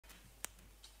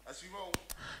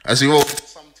As we roll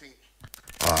something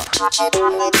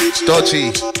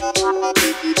dodgy.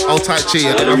 Old type G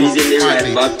and old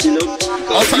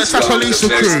type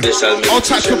Sapoliso crew. Old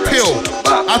type Capil.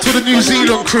 Out to the New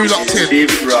Zealand crew locked in.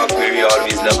 Favorite rock where we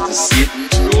always love to sit,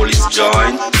 roll his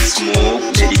joint, smoke,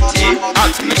 meditate,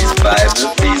 read his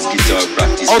Bible, play his guitar,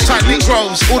 practice. Old type Nick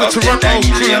Groves, all the Toronto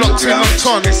crew locked in, locked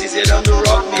on.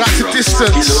 Got to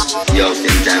distance. Yo,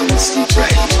 them down with sleep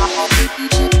right.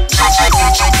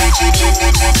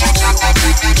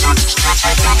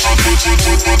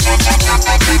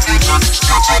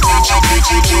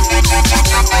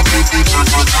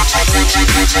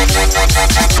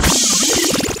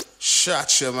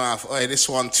 Shut your mouth. Oi, this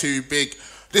one too big.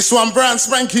 This one brand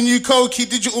spanking new Coki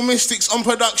Digital Mystics on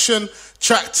production.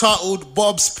 Track titled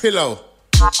Bob's Pillow.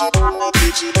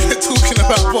 Talking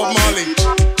about Bob Marley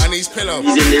and his pillow.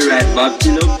 He's in the right Bob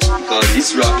Pillow because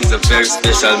this rock is a very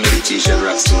special meditation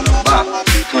rock stone on back.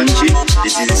 Country,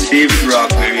 this is his favorite rock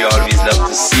where he always love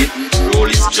to sit, roll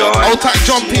his joint. Old type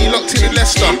John P locked in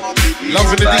Leicester.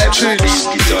 Loving the deep tunes.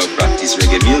 Guitar, practice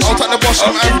reggae music. Old type the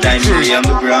Boston Avenue crew. On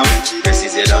the ground, press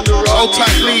his head on the rock. Old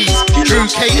type Lee, Drew,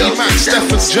 Katie, Matt,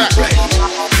 Stephen, Jack.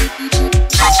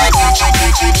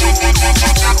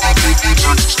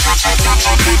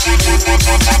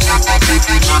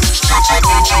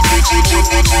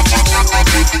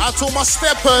 I told my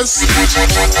steppers.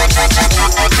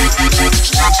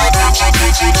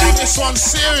 This one's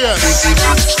serious.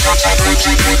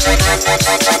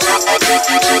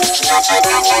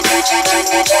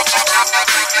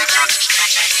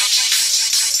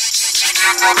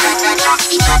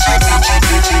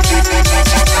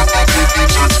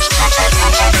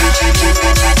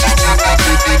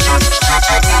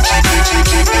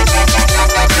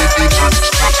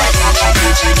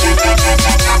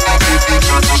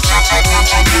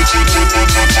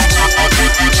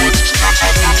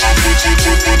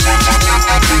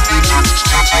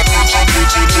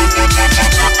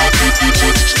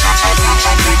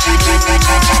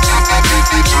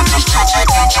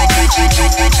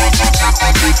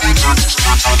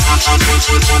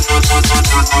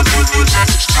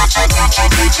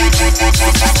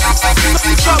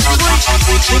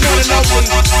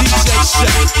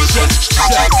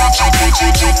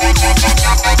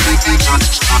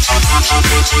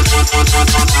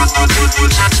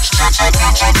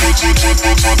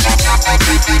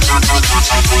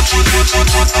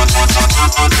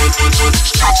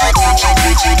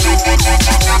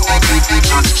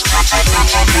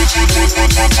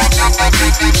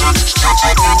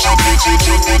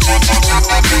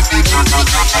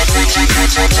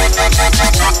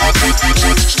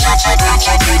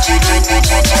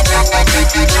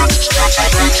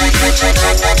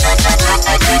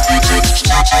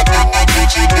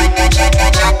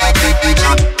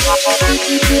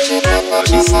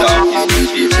 This stuff is my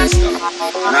favorite stuff,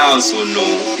 and I also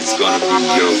know it's gonna be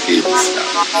your favorite stuff.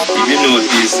 If you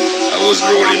notice, I was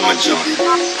rolling my joint,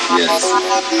 yes,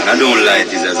 and I don't light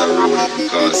this as I roll it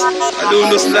because I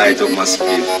don't just light up my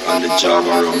spit on the job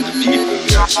around the people.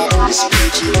 We also have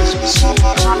respect for those who smoke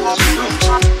and those who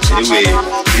don't. Anyway,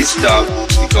 this stuff,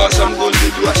 because I'm going to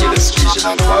do an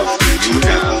illustration of how you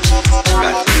now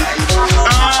got to light.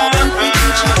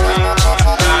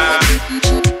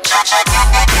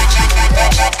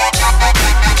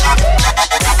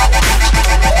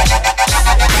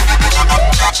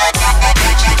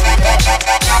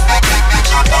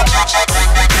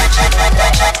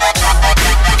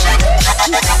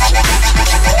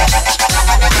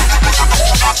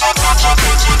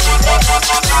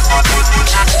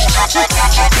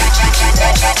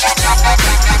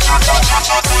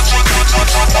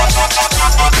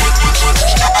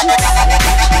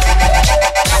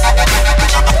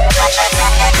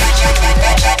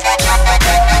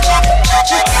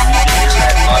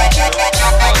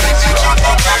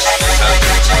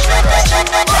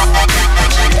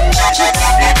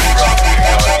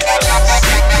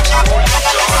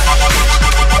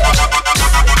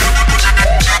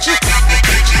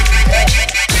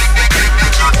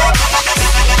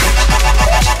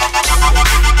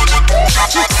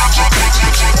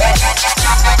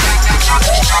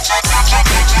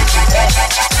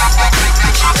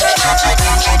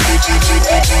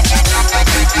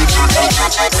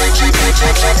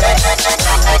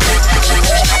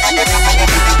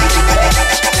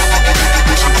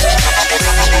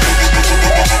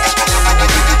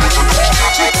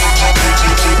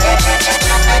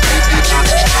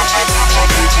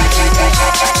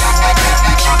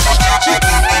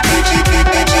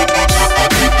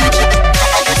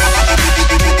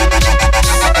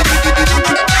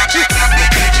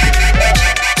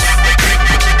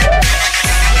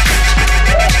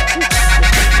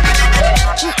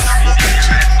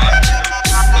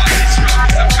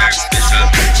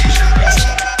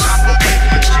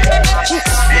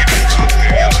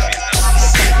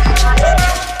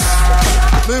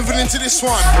 Moving into this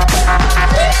one.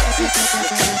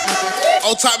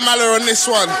 Old type Mallow on this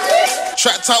one.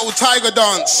 Track title Tiger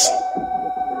Dance.